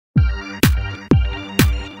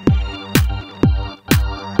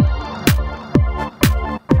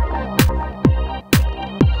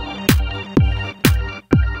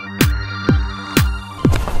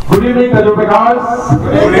evening, Tajurba guys.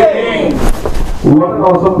 Good evening. What an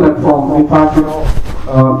awesome platform. In fact,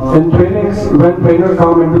 in trainings, when trainer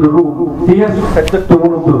come into the room, he has to set the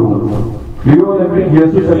tone of the room. Do you all agree? He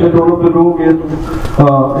has to set the tone of the room. He has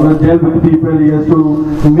to deal with people. He has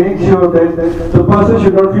to make sure that the person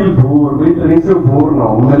should not feel bored. We feel bored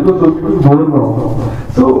now. Bored now.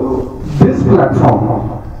 So this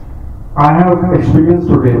platform, I have experienced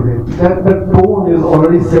today that the tone is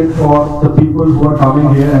already set for the people who are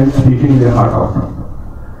coming here and speaking their heart out.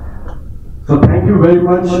 So thank you very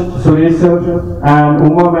much, Suresh sir and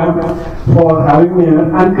Uma ma'am, for having me here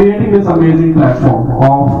and creating this amazing platform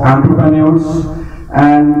of entrepreneurs.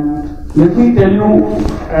 And let me tell you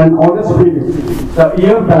an honest feeling. A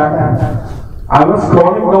year back, I was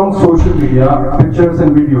scrolling down social media, pictures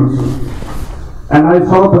and videos, and I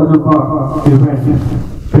saw Tajurba event.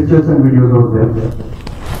 Pictures and videos होते हैं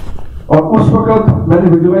और उस वक्त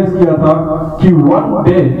मैंने visualise किया था कि one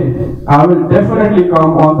day I will definitely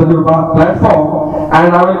come on the Tajurba platform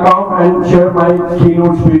and I will come and share my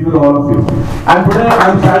keynote speech with all of you. And today I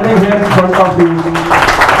am standing here in front of you.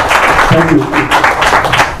 Thank you.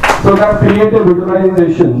 So that creative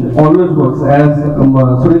visualization always works, as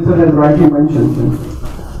Suresh sir has rightly mentioned.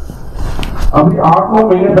 अभी 8-9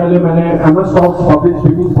 महीने पहले मैंने MS Talks public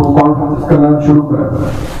speaking conference करना शुरू करा।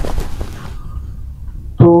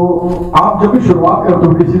 तो आप जब भी शुरुआत करते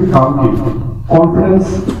हो किसी भी काम की, कॉन्फिडेंस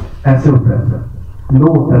ऐसे होता है, लो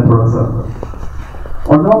होता है थोड़ा सा।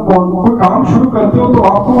 और जब कोई काम शुरू करते हो तो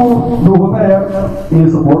आपको जो होता है यार ये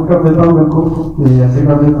सपोर्ट कर देता हूँ मेरे को, ये ऐसे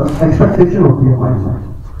कर देता, एक्सपेक्टेशन होती है हमारे साथ।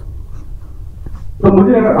 तो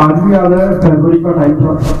मुझे आज भी याद है फरवरी का टाइम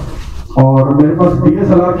था और मेरे पास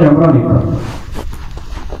DSLR कैमरा नहीं था।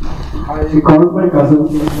 आई कॉल्ड माय कजिन,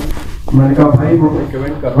 मैंने कहा भाई वो मैं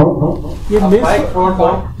इवेंट कर रहा हूँ, ये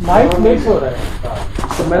माइक मिक्स हो रहा है।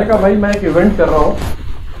 तो मैंने कहा भाई मैं एक इवेंट कर रहा हूँ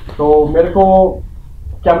तो मेरे को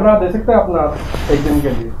कैमरा दे सकता है अपना एक दिन के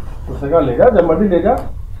लिए। उसने कहा ले जा, जब मर्जी ले जा,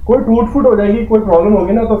 कोई टूट फूट हो जाएगी, कोई प्रॉब्लम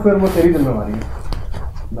होगी ना तो फिर वो तेरी जिम्मेवारी है।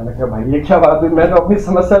 मैंने कहा भाई ये क्या बात हुई, मैं तो अपनी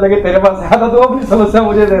समस्या लेके तेरे पास आया था, तो अपनी समस्या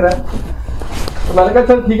मुझे दे रहा है। तो मैंने कहा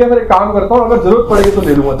चल ठीक है, मेरे काम करता हूँ, अगर जरूरत पड़ेगी तो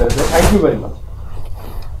दे दूंगा तेरे से, थैंक यू वेरी मच।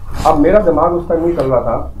 अब मेरा दिमाग उस टाइम नहीं चल रहा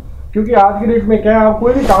था, क्योंकि आज की डेट में क्या है, आप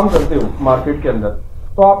कोई भी काम करते हो मार्केट के अंदर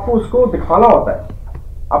तो आपको उसको दिखाना होता है,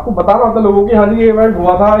 आपको बताना होता है लोगों की हाँ जी ये इवेंट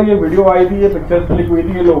हुआ था, ये वीडियो आई थी, ये पिक्चर्स क्लिक हुई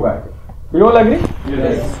थी, ये लोग आए थे। You all agree?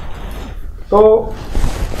 तो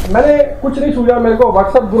मैंने कुछ नहीं सूझा, मेरे को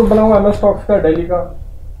व्हाट्सएप ग्रुप बना हुआ MS Talks का दिल्ली का,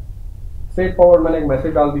 स्ट्रेट फॉरवर्ड मैंने एक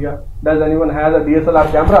मैसेज डाल दिया, does anyone has a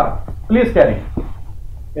DSLR camera please carry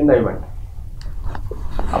in the event.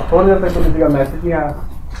 अब थोड़ी देर तक तो किसी का मैसेज नहीं आया।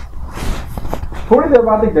 थोड़ी देर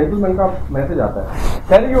बाद एक जेंटलमैन का मैसेज आता है,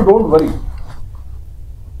 tell you don't worry,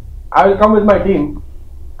 I will come with my team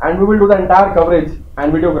and we will do the entire coverage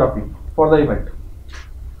and videography for the event.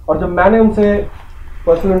 और जब मैंने उनसे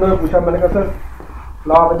पर्सनल इंटरव्यू पूछा, मैंने कहा सर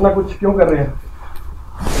ला आप इतना कुछ क्यों कर रहे हैं?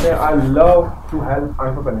 I love to help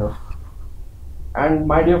entrepreneurs and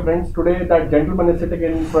my dear friends, today that gentleman is sitting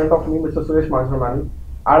in front of me, Mr. Suresh Mansamani,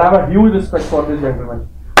 and I have a huge respect for this gentleman.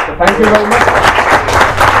 So thank you very much.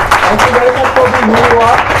 Thank you very much for being who you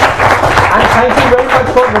are, and thank you very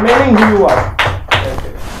much for remaining who you are.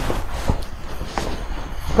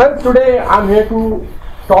 Friends, today I am here to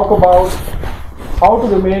talk about how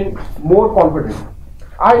to remain more confident.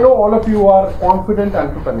 I know all of you are confident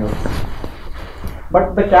entrepreneurs,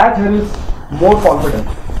 but the catch here is more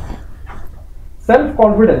confidence.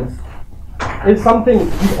 Self-confidence is something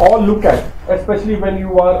we all look at, especially when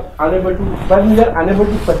you are unable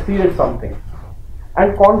to succeed at something.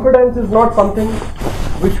 And confidence is not something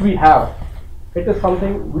which we have; it is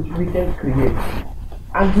something which we can create,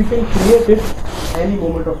 and we can create it any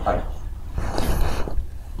moment of time.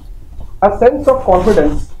 A sense of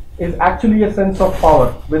confidence is actually a sense of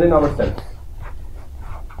power within ourselves.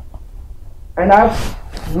 And I've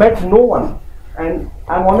met no one, and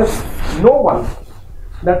I'm honest, no one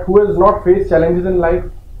that who has not faced challenges in life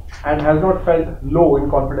and has not felt low in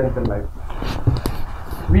confidence in life.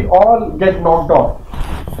 We all get knocked off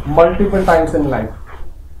multiple times in life,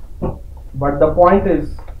 but the point is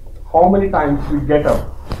how many times we get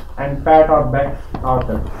up and pat our backs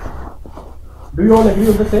ourselves. Do you all agree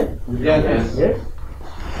with the same? Yes. Yes.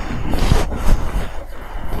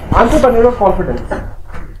 Entrepreneurial confidence.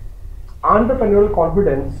 Entrepreneurial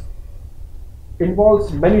confidence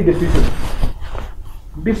involves many decisions.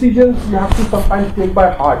 Decisions you have to sometimes take by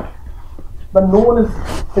heart, but no one is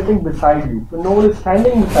sitting beside you, but no one is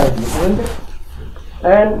standing beside you, isn't it?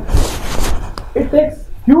 And it takes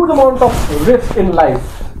huge amount of risk in life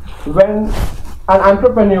when an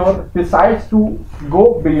entrepreneur decides to go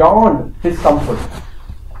beyond his comfort.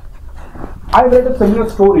 I read a similar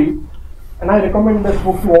story, and I recommend this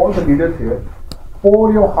book to all the readers here.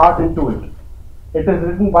 Pour your heart into it. It is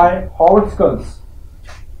written by Howard Schultz,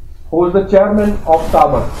 who is the chairman of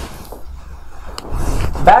Starbucks.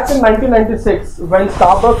 Back in 1996, when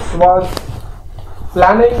Starbucks was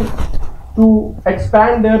planning to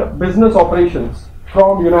expand their business operations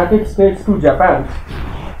from United States to Japan,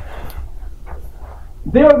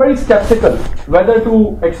 they were very skeptical whether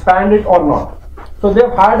to expand it or not. So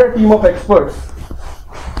they've hired a team of experts.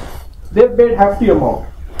 They've paid hefty amount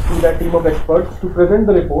to that team of experts to present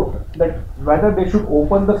the report that whether they should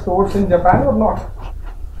open the stores in Japan or not.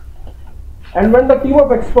 And when the team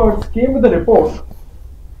of experts came with the report,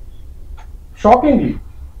 shockingly,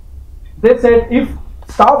 they said if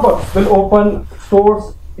Starbucks will open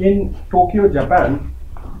stores in Tokyo, Japan,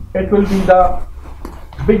 it will be the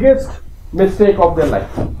biggest mistake of their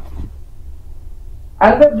life.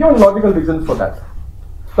 And they've given logical reasons for that.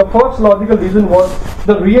 The first logical reason was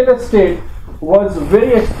the real estate was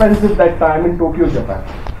very expensive that time in Tokyo, Japan.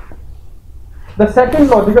 The second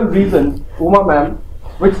logical reason, Uma ma'am,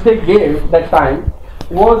 which they gave that time,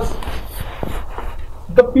 was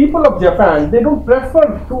the people of Japan, they don't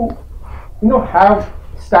prefer to have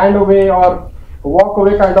stand away or walk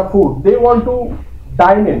away kind of food. They want to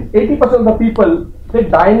dine in. 80% of the people, they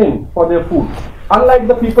dine in for their food. Unlike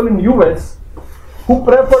the people in US who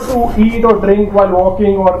prefer to eat or drink while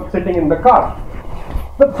walking or sitting in the car.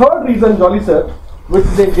 The third reason, Jolly sir, which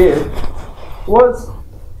they gave was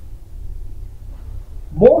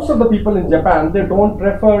most of the people in Japan, they don't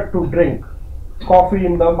prefer to drink coffee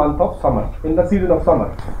in the month of summer, in the season of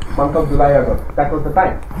summer, month of July, August. That was the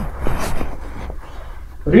time.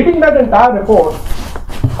 Reading that entire report,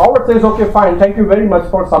 Howard says, okay, fine, thank you very much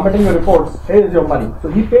for submitting your reports. Here is your money. So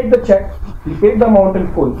he paid the check, he paid the amount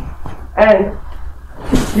in full, and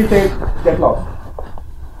he said, get lost.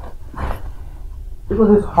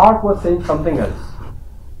 Because his heart was saying something else.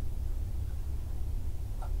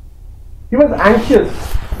 He was anxious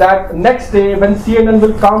that next day when CNN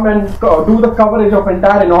will come and do the coverage of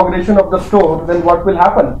entire inauguration of the store, then what will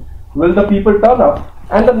happen? Will the people turn up?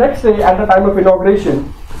 And the next day at the time of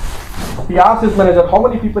inauguration, he asked his manager, how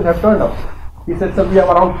many people have turned up? He said, sir, we have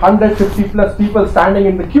around 150 plus people standing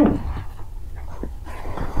in the queue.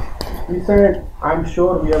 He said, I'm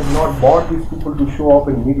sure we have not bought these people to show up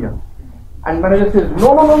in media. And manager says,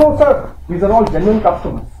 no, sir. These are all genuine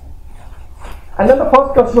customers. And then the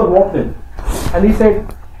first customer walked in and he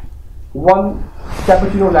said, one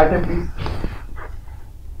cappuccino latte, please.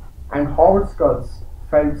 And Howard Schultz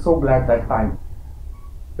felt so glad that time,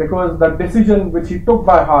 because the decision which he took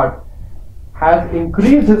by heart has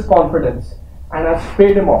increased his confidence and has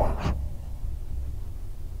paid him off.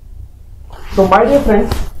 So my dear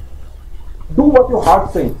friends, do what your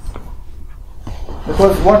heart sings,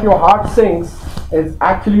 because what your heart sings is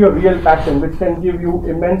actually your real passion, which can give you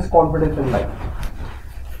immense confidence in life.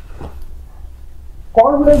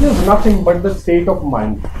 Confidence is nothing but the state of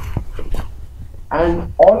mind,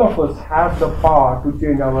 and all of us have the power to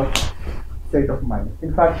change our state of mind.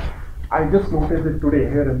 In fact, I just noticed it today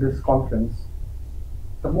here in this conference.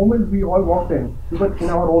 The moment we all walked in, we were in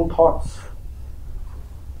our own thoughts.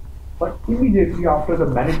 But immediately after the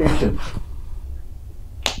meditation,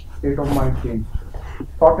 state of mind changed.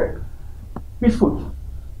 Sorted. Peaceful.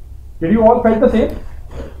 Did you all felt the same?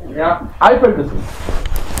 Yeah. I felt the same.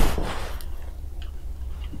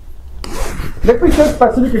 Let me share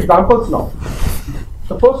specific examples now.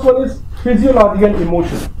 The first one is physiology and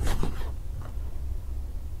emotion.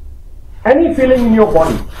 Any feeling in your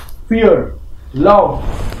body, fear, love,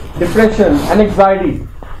 depression, anxiety,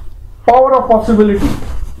 power of possibility,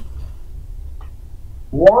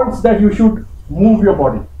 wants that you should move your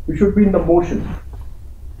body. You should be in the motion.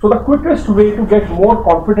 So the quickest way to get more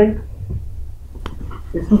confident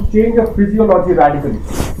is to change your physiology radically.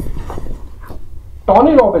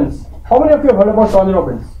 Tony Robbins. How many of you have heard about Tony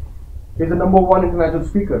Robbins? He's the #1 international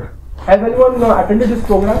speaker. Has anyone attended this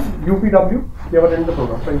program? UPW? They have attended the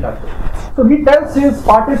program. Fantastic. So he tells his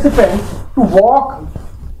participants to walk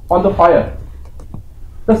on the fire.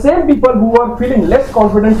 The same people who were feeling less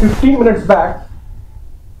confident 15 minutes back,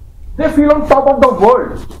 they feel on top of the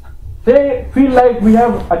world. They feel like we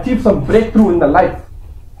have achieved some breakthrough in the life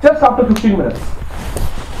just after 15 minutes.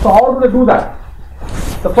 So how do they do that?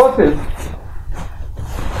 The first is,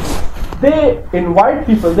 they invite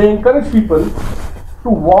people, they encourage people to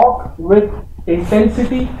walk with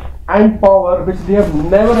intensity and power which they have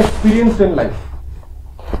never experienced in life.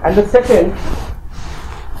 And the second,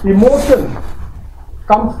 emotion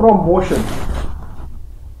comes from motion.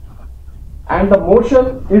 And the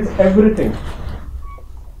motion is everything.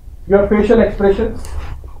 Your facial expressions,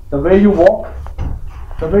 the way you walk,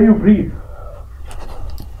 the way you breathe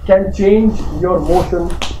can change your motion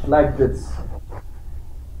like this.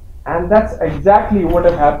 And that's exactly what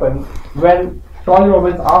had happened when Tony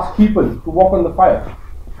Robbins asked people to walk on the fire.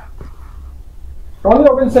 Tony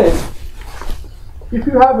Robbins says, if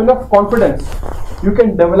you have enough confidence, you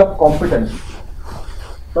can develop competence.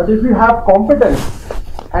 But if you have competence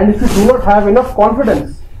and if you do not have enough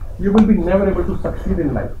confidence, you will be never able to succeed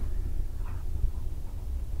in life.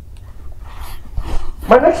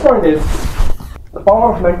 My next point is the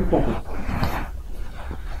power of mental focus.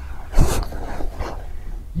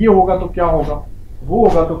 ये होगा तो क्या होगा, वो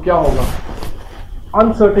होगा तो क्या होगा.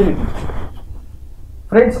 Uncertainty.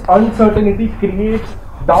 Friends, uncertainty creates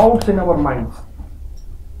doubts in our minds.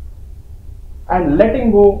 And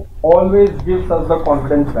letting go always gives us the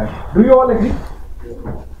confidence back. Do you all agree?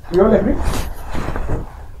 Do you all agree?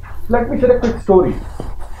 Let me share a quick story.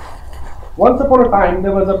 Once upon a time,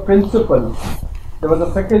 there was a principal, there was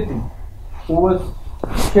a faculty who was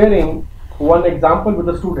sharing one example with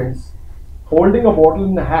the students, holding a bottle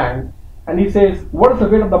in the hand, and he says, what is the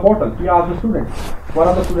weight of the bottle? He asked the students. One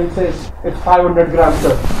of the students says, it's 500 grams,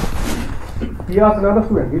 sir. He asked another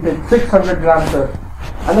student, he said, 600 grams, sir.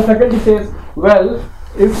 And the faculty says, well,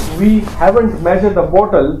 if we haven't measured the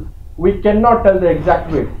bottle, we cannot tell the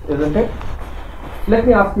exact weight, isn't it? Let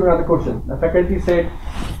me ask you another question. The faculty said,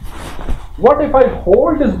 what if I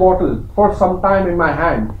hold this bottle for some time in my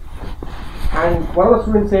hand? And one of the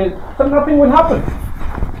students says, so nothing will happen.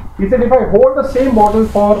 He said, if I hold the same bottle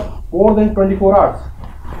for more than 24 hours.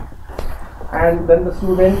 And then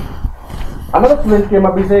another student came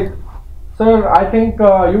up, he said, sir, I think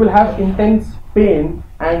you will have intense pain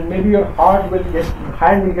and maybe your hand will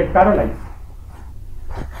get paralyzed.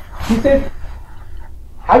 He said,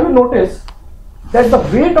 have you noticed that the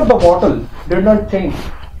weight of the bottle did not change?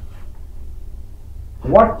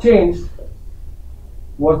 What changed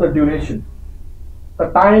was the duration, the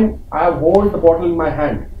time I have hold the bottle in my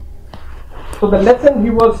hand. So the lesson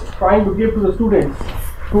he was trying to give to the students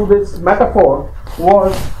through this metaphor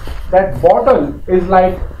was that bottle is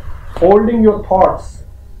like holding your thoughts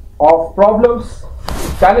of problems,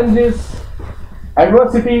 challenges,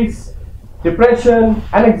 adversities, depression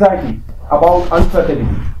and anxiety about uncertainty.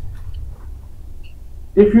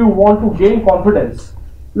 If you want to gain confidence,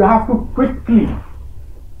 you have to quickly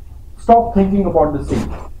stop thinking about the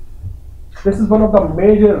same. This is one of the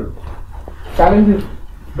major challenges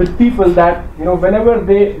with people that, whenever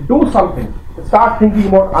they do something, they start thinking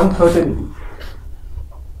about uncertainty.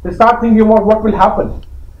 They start thinking about what will happen.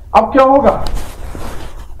 Ab kya hoga?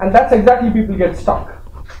 And that's exactly people get stuck.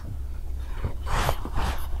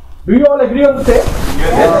 Do you all agree on the same?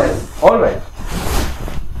 Yes. All right.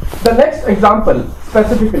 The next example,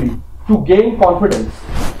 specifically to gain confidence,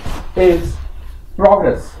 is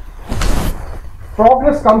progress.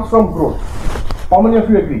 Progress comes from growth. How many of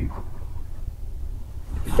you agree?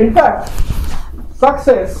 In fact,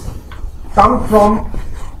 success comes from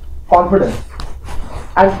confidence,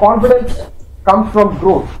 and confidence comes from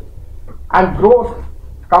growth, and growth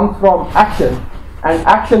comes from action, and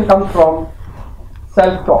action comes from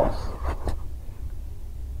self-talks.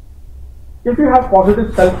 If you have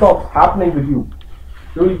positive self-talks happening with you,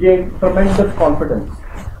 you will gain tremendous confidence.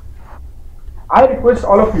 I request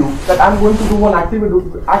all of you that I'm going to do one activity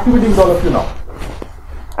with all of you now.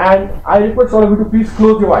 And I request all of you to please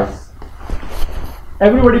close your eyes.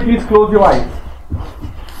 Everybody please close your eyes.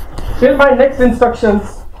 Till my next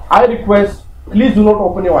instructions, I request please do not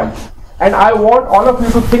open your eyes. And I want all of you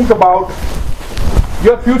to think about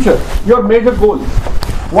your future, your major goals.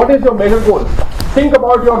 What is your major goal? Think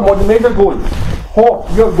about your major goal. Hope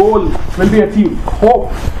your goal will be achieved.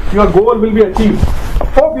 Hope your goal will be achieved.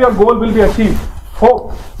 Hope your goal will be achieved.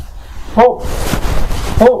 Hope. Hope.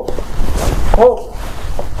 Hope. Hope.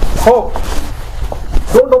 Hope.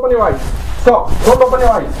 Don't open your eyes. Stop. Don't open your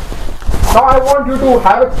eyes. Now I want you to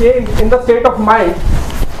have a change in the state of mind.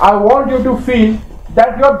 I want you to feel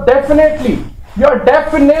that you're definitely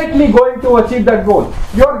going to achieve that goal.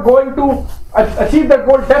 You're going to achieve that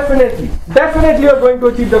goal definitely. Definitely you're going to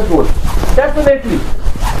achieve that goal. Definitely.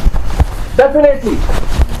 Definitely.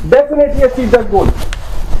 Definitely achieve that goal.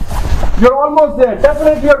 You're almost there.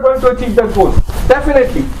 Definitely you're going to achieve that goal.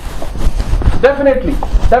 Definitely. Definitely.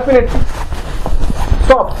 Definitely.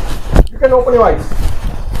 Stop. You can open your eyes.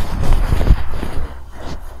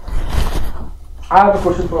 I have a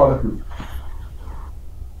question for all of you.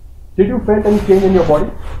 Did you feel any change in your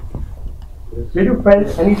body? Did you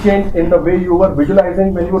feel any change in the way you were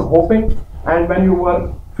visualizing when you were hoping and when you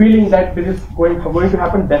were feeling that this is going to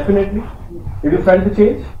happen definitely? Did you feel the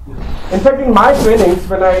change? In fact, in my trainings,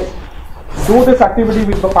 when I do this activity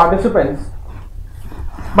with the participants,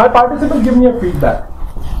 My participants give me a feedback.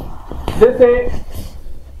 They say,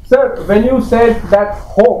 sir, when you said that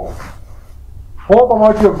hope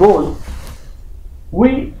about your goal,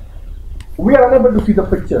 we are unable to see the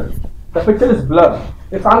picture. The picture is blurred.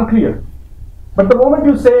 It's unclear. But the moment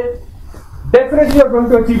you say, definitely you are going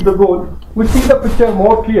to achieve the goal, we see the picture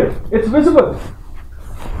more clear. It's visible.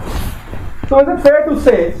 So is it fair to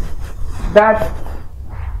say that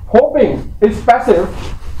hoping is passive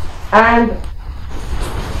and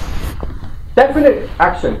definite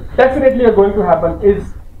action, definitely are going to happen,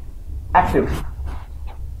 is active?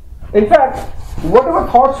 In fact, whatever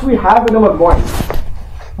thoughts we have in our mind,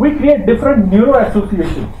 we create different neuro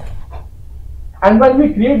associations. And when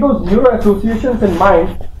we create those neuro associations in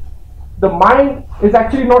mind, the mind is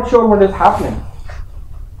actually not sure what is happening.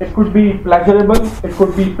 It could be pleasurable, it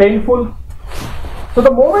could be painful. So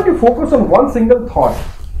the moment you focus on one single thought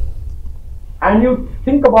and you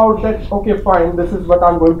think about that, okay, fine, this is what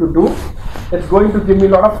I'm going to do, it's going to give me a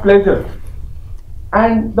lot of pleasure.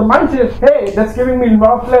 And the mind says, hey, that's giving me a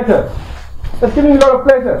lot of pleasure. That's giving me a lot of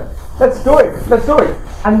pleasure. Let's do it. Let's do it.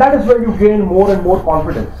 And that is where you gain more and more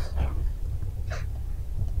confidence.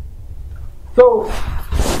 So,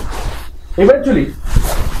 eventually,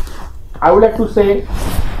 I would like to say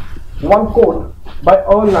one quote by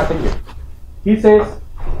Earl Nightingale. He says,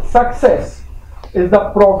 success is the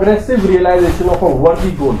progressive realization of a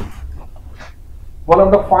worthy goal. One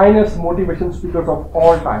of the finest motivation speakers of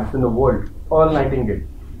all times in the world, Earl Nightingale.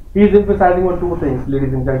 He is emphasizing on two things,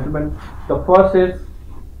 ladies and gentlemen. The first is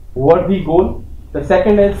worthy goal. The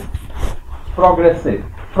second is progressive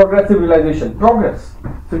realization, progress.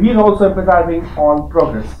 So he is also emphasizing on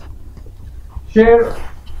progress.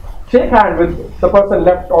 Shake hand with the person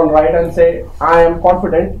left on right and say, I am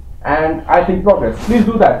confident and I think progress. Please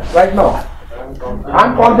do that right now.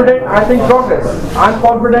 I'm confident, I think progress. I'm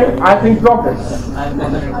confident, I think progress.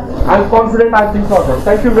 I'm confident, I think progress.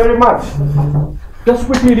 Thank you very much. Just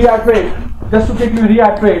to quickly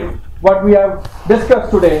reiterate what we have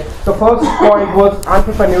discussed today. The first point was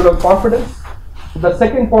entrepreneurial confidence. The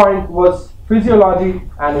second point was physiology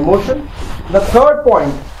and emotion. The third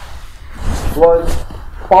point was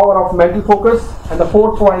power of mental focus. And the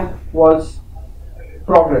fourth point was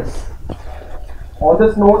progress. On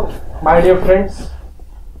this note, my dear friends,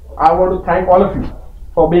 I want to thank all of you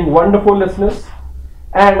for being wonderful listeners,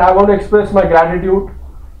 and I want to express my gratitude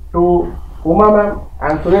to Uma ma'am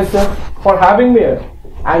and Suresh sir for having me here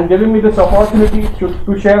and giving me this opportunity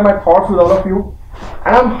to share my thoughts with all of you.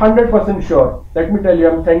 And I'm 100% sure, let me tell you,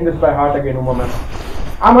 I'm saying this by heart again, Uma ma'am,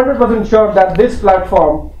 I'm 100% sure that this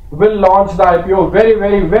platform will launch the IPO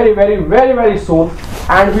very soon,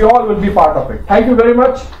 and we all will be part of it. Thank you very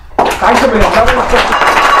much. Thank you very much.